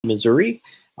Missouri.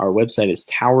 Our website is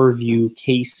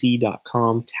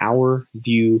towerviewkc.com,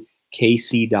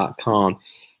 towerviewkc.com.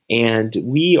 And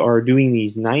we are doing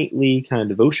these nightly kind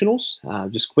of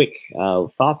devotionals, just quick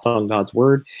thoughts on God's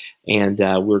Word. And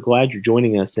we're glad you're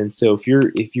joining us. And so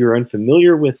if you're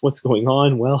unfamiliar with what's going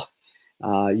on, well,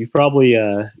 you've probably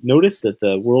noticed that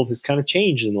the world has kind of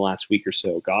changed in the last week or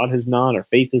so. God has not, our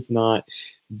faith has not,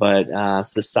 but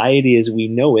society as we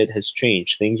know it has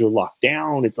changed. Things are locked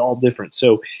down. It's all different.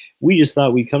 So we just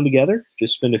thought we'd come together,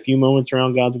 just spend a few moments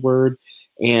around God's Word,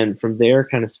 and from there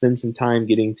kind of spend some time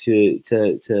getting to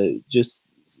just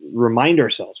remind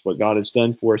ourselves what God has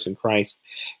done for us in Christ.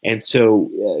 And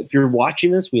so if you're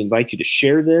watching this, we invite you to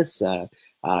share this.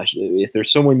 If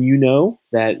there's someone you know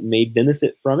that may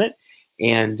benefit from it,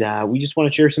 and we just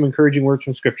want to share some encouraging words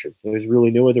from Scripture. There's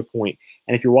really no other point.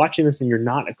 And if you're watching this and you're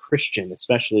not a Christian,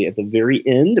 especially at the very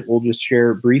end, we'll just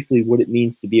share briefly what it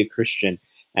means to be a Christian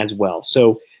as well.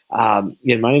 So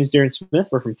again, my name is Darren Smith.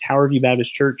 We're from Tower View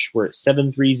Baptist Church. We're at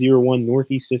 7301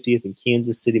 Northeast 50th in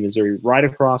Kansas City, Missouri, right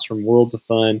across from Worlds of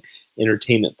Fun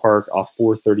Entertainment Park off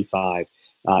 435,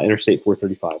 Interstate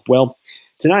 435. Well,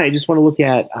 tonight I just want to look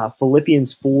at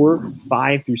Philippians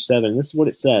 4:5-7. This is what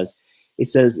it says. It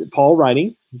says, Paul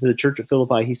writing to the church of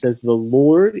Philippi, he says, "The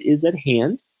Lord is at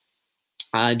hand.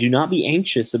 Do not be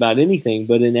anxious about anything,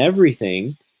 but in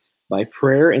everything, by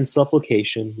prayer and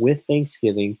supplication, with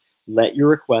thanksgiving, let your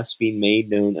requests be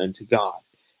made known unto God.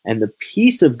 And the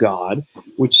peace of God,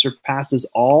 which surpasses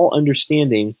all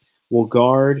understanding, will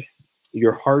guard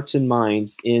your hearts and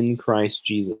minds in Christ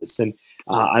Jesus." And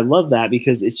I love that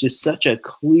because it's just such a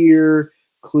clear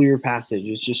passage.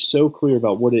 It's just so clear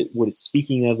about what it's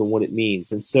speaking of and what it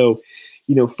means. And so,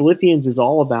 Philippians is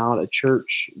all about a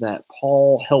church that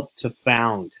Paul helped to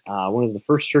found, one of the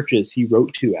first churches he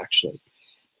wrote to, actually.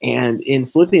 And in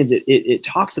Philippians, it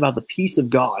talks about the peace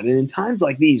of God. And in times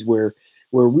like these where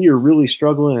we are really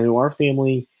struggling, I know our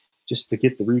family, just to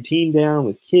get the routine down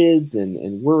with kids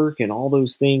and work and all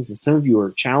those things. And some of you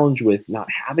are challenged with not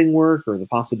having work or the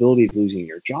possibility of losing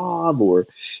your job or,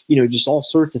 just all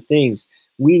sorts of things.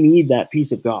 We need that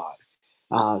peace of God.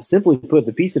 Simply put,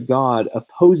 the peace of God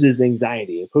opposes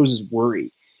anxiety, opposes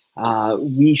worry.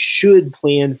 We should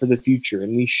plan for the future,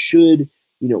 and we should,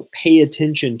 pay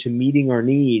attention to meeting our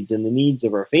needs and the needs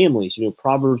of our families.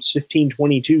 Proverbs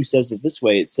 15:22 says it this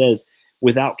way. It says,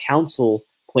 "Without counsel,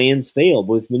 plans fail,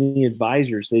 but with many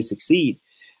advisors, they succeed."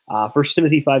 1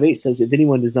 Timothy 5:8 says, "If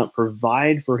anyone does not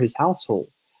provide for his household,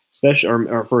 especially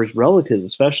or for his relatives,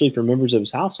 especially for members of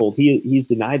his household, he's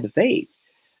denied the faith."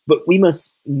 But we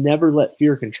must never let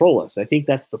fear control us. I think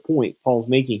that's the point Paul's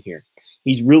making here.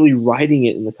 He's really writing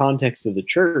it in the context of the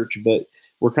church, but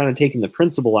we're kind of taking the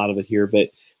principle out of it here. But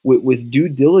with due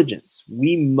diligence,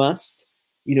 we must,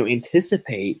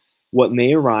 anticipate what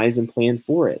may arise and plan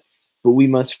for it. But we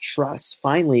must trust,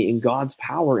 finally, in God's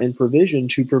power and provision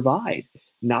to provide,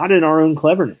 not in our own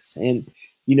cleverness. And,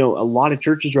 a lot of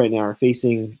churches right now are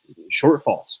facing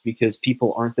shortfalls because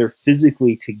people aren't there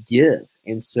physically to give.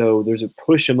 And so there's a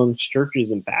push amongst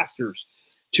churches and pastors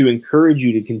to encourage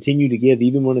you to continue to give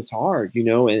even when it's hard,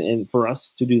 and for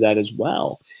us to do that as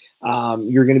well.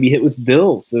 You're going to be hit with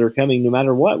bills that are coming no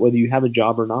matter what, whether you have a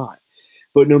job or not.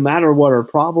 But no matter what our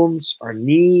problems, our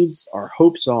needs, our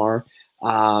hopes are,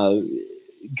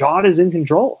 God is in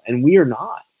control and we are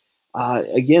not.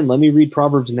 Again, let me read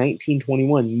Proverbs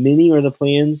 19:21. "Many are the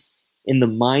plans in the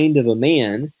mind of a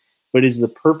man, but it is the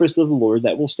purpose of the Lord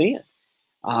that will stand."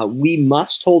 We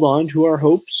must hold on to our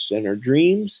hopes and our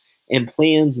dreams and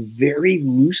plans very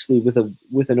loosely with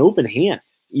an open hand,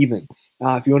 even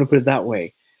if you want to put it that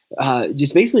way.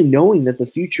 Just basically knowing that the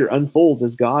future unfolds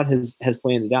as God has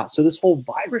planned it out. So this whole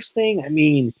virus thing,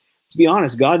 to be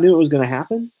honest, God knew it was going to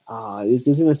happen. This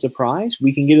isn't a surprise.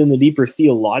 We can get in the deeper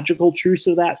theological truths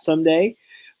of that someday.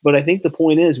 But I think the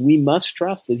point is we must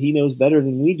trust that he knows better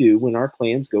than we do when our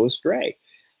plans go astray.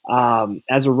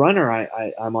 As a runner,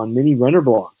 I'm on many runner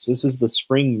blogs. This is the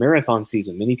spring marathon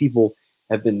season. Many people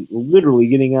have been literally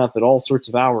getting up at all sorts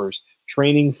of hours,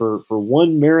 training for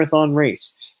one marathon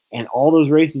race. And all those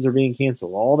races are being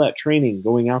canceled. All that training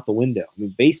going out the window.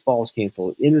 Baseball is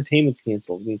canceled. Entertainment's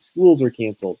canceled. Schools are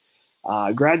canceled.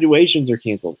 Graduations are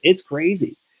canceled. It's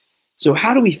crazy. So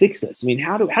how do we fix this?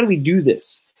 How do we do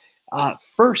this?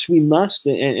 First, we must,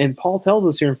 and Paul tells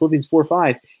us here in Philippians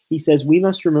 4:5, he says, we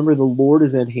must remember the Lord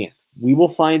is at hand. We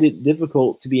will find it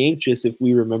difficult to be anxious if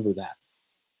we remember that.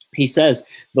 He says,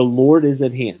 the Lord is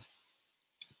at hand.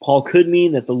 Paul could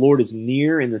mean that the Lord is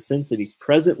near in the sense that he's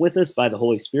present with us by the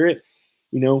Holy Spirit.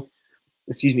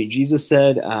 Jesus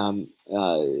said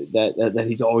that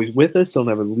he's always with us. He'll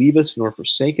never leave us nor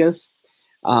forsake us.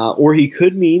 Or he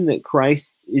could mean that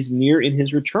Christ is near in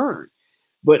his return.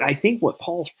 But I think what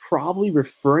Paul's probably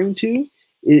referring to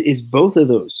is both of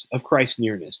those of Christ's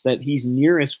nearness, that he's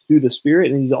near us through the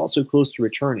Spirit and he's also close to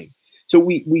returning. So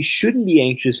we shouldn't be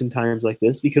anxious in times like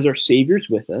this because our Savior's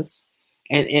with us,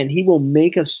 and he will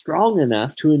make us strong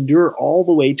enough to endure all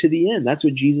the way to the end. That's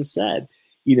what Jesus said.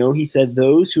 He said,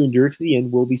 those who endure to the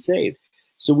end will be saved.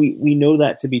 So we know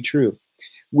that to be true.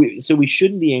 So we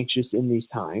shouldn't be anxious in these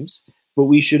times, but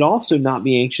we should also not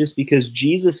be anxious because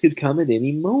Jesus could come at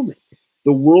any moment.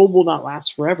 The world will not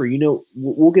last forever.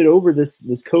 We'll get over this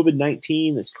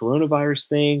COVID-19, this coronavirus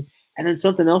thing, and then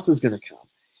something else is going to come.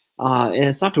 And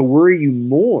it's not to worry you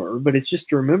more, but it's just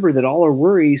to remember that all our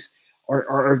worries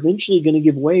are eventually going to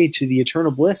give way to the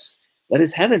eternal bliss that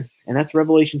is heaven, and that's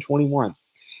Revelation 21.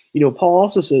 Paul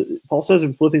says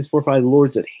in Philippians 4:5, the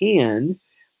Lord's at hand,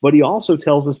 but he also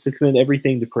tells us to commit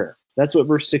everything to prayer. That's what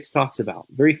verse 6 talks about.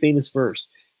 Very famous verse.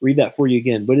 Read that for you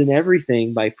again. But in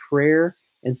everything, by prayer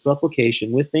and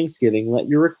supplication with thanksgiving, let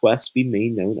your requests be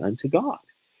made known unto God.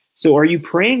 So are you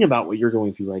praying about what you're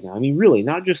going through right now? I mean, really,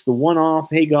 not just the one-off,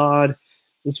 hey, God,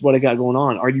 this is what I got going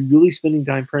on. Are you really spending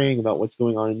time praying about what's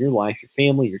going on in your life, your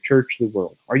family, your church, the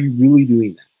world? Are you really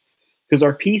doing that? Because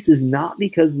our peace is not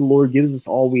because the Lord gives us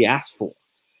all we ask for,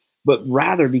 but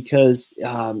rather because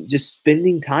just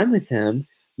spending time with him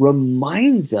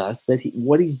reminds us that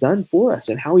what he's done for us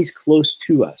and how he's close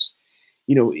to us.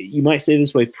 You might say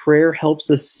this way, prayer helps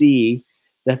us see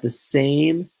that the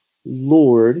same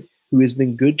Lord who has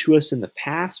been good to us in the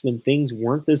past when things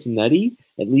weren't this nutty,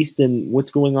 at least in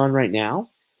what's going on right now,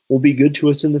 will be good to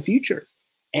us in the future.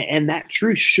 And that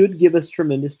truth should give us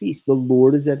tremendous peace. The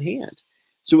Lord is at hand.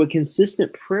 So a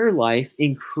consistent prayer life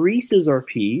increases our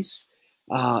peace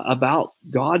about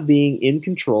God being in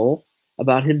control,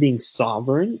 about him being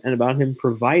sovereign, and about him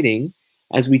providing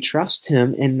as we trust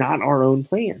him and not our own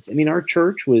plans. I mean, our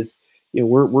church was,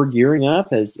 we're gearing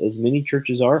up as many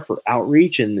churches are for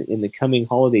outreach in the coming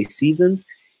holiday seasons.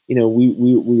 We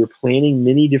were planning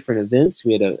many different events.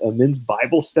 We had a men's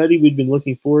Bible study we'd been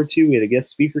looking forward to. We had a guest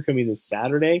speaker coming this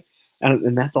Saturday,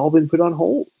 and that's all been put on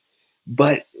hold.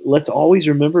 But let's always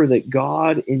remember that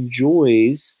God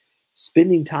enjoys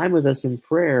spending time with us in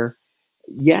prayer,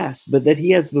 yes, but that he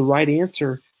has the right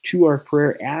answer to our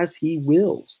prayer as he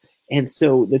wills. And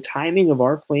so the timing of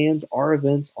our plans, our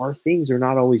events, our things are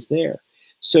not always there.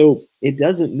 So it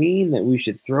doesn't mean that we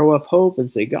should throw up hope and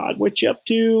say, God, what you up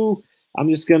to? I'm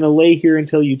just going to lay here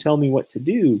until you tell me what to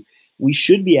do. We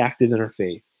should be active in our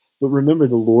faith. But remember,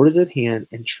 the Lord is at hand,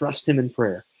 and trust him in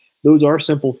prayer. Those are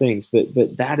simple things, but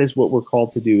that is what we're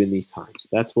called to do in these times.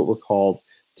 That's what we're called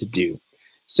to do.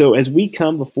 So as we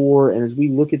come before and as we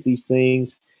look at these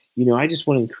things, I just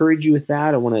want to encourage you with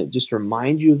that. I want to just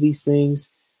remind you of these things.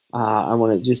 I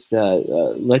want to just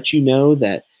let you know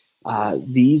that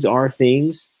these are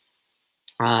things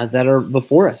that are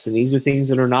before us, and these are things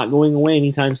that are not going away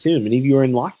anytime soon. Many of you are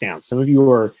in lockdown. Some of you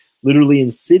are literally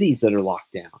in cities that are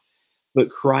locked down. But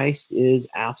Christ is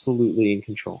absolutely in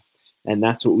control, and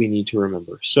that's what we need to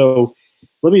remember. So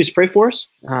let me just pray for us.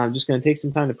 I'm just going to take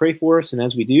some time to pray for us, and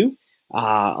as we do,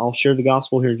 I'll share the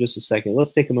gospel here in just a second.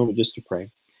 Let's take a moment just to pray.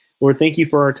 Lord, thank you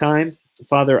for our time.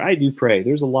 Father, I do pray.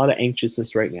 There's a lot of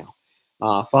anxiousness right now.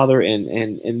 Father,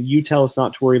 and you tell us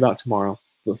not to worry about tomorrow.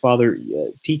 But Father,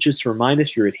 teach us to remind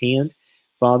us you're at hand.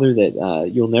 Father, that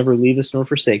you'll never leave us nor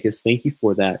forsake us. Thank you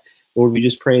for that. Lord, we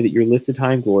just pray that you're lifted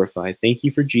high and glorified. Thank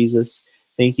you for Jesus.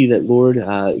 Thank you that, Lord,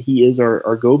 he is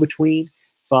our go-between.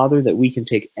 Father, that we can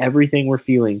take everything we're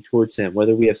feeling towards him,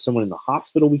 whether we have someone in the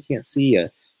hospital we can't see,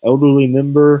 an elderly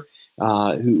member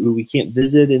who we can't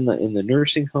visit in the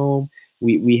nursing home.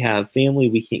 We have family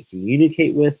we can't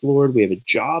communicate with, Lord. We have a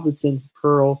job that's in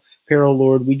peril,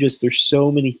 Lord. There's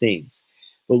so many things.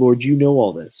 But Lord, you know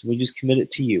all this. We just commit it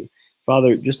to you.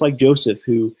 Father, just like Joseph,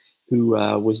 who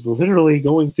was literally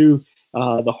going through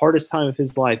the hardest time of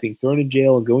his life, being thrown in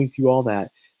jail and going through all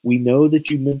that, we know that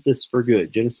you meant this for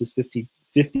good. Genesis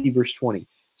 50 verse 20.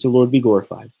 So Lord, be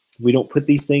glorified. We don't put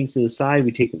these things to the side.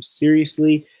 We take them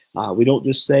seriously. We don't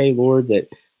just say, Lord, that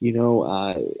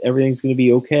everything's going to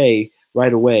be okay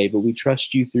right away, but we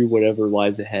trust you through whatever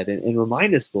lies ahead. And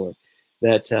remind us, Lord,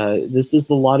 that this is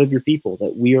the lot of your people,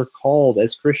 that we are called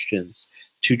as Christians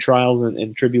to trials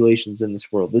and tribulations in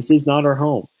this world. This is not our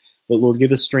home, but Lord,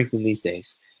 give us strength in these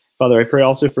days. Father, I pray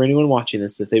also for anyone watching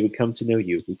this that they would come to know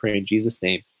you. We pray in Jesus'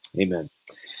 name. Amen.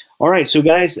 All right, so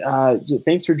guys,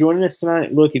 thanks for joining us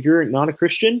tonight. Look, if you're not a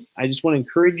Christian, I just want to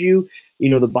encourage you.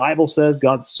 The Bible says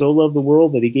God so loved the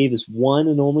world that he gave his one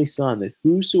and only Son, that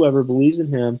whosoever believes in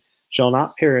him shall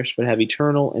not perish, but have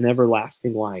eternal and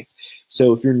everlasting life.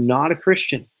 So if you're not a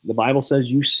Christian, the Bible says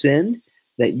you sinned,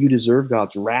 that you deserve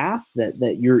God's wrath, that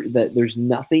there's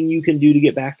nothing you can do to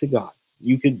get back to God.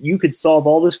 You could solve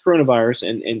all this coronavirus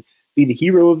and be the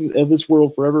hero of this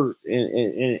world forever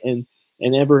and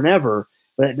ever and ever,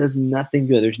 but it does nothing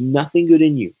good. There's nothing good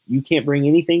in you. You can't bring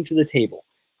anything to the table.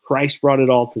 Christ brought it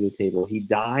all to the table. He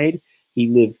died. He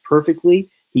lived perfectly.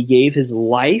 He gave his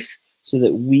life so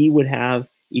that we would have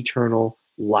eternal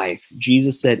life.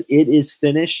 Jesus said, "It is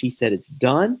finished." He said, "It's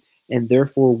done." And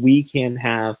therefore we can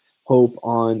have hope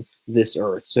on this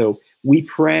earth. So we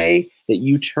pray that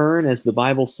you turn, as the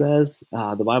Bible says.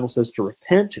 The Bible says to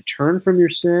repent, to turn from your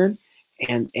sin,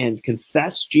 and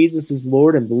confess Jesus is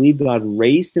Lord and believe God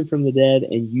raised him from the dead,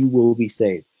 and you will be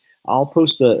saved. I'll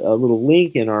post a little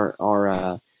link in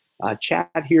our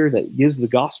chat here that gives the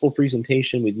gospel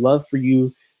presentation. We'd love for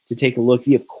you to take a look. If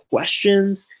you have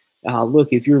questions,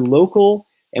 look, if you're local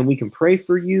and we can pray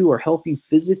for you or help you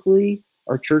physically,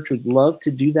 our church would love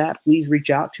to do that. Please reach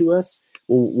out to us.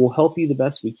 We'll help you the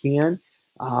best we can.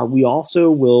 We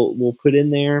also will put in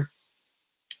there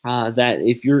that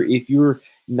if you're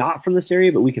not from this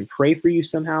area, but we can pray for you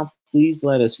somehow, please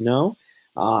let us know.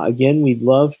 Again, we'd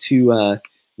love to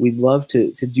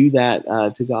do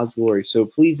that to God's glory. So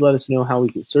please let us know how we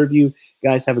can serve you.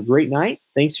 Guys, have a great night.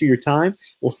 Thanks for your time.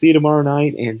 We'll see you tomorrow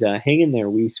night, and hang in there.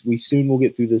 We soon will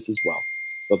get through this as well.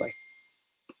 Bye-bye.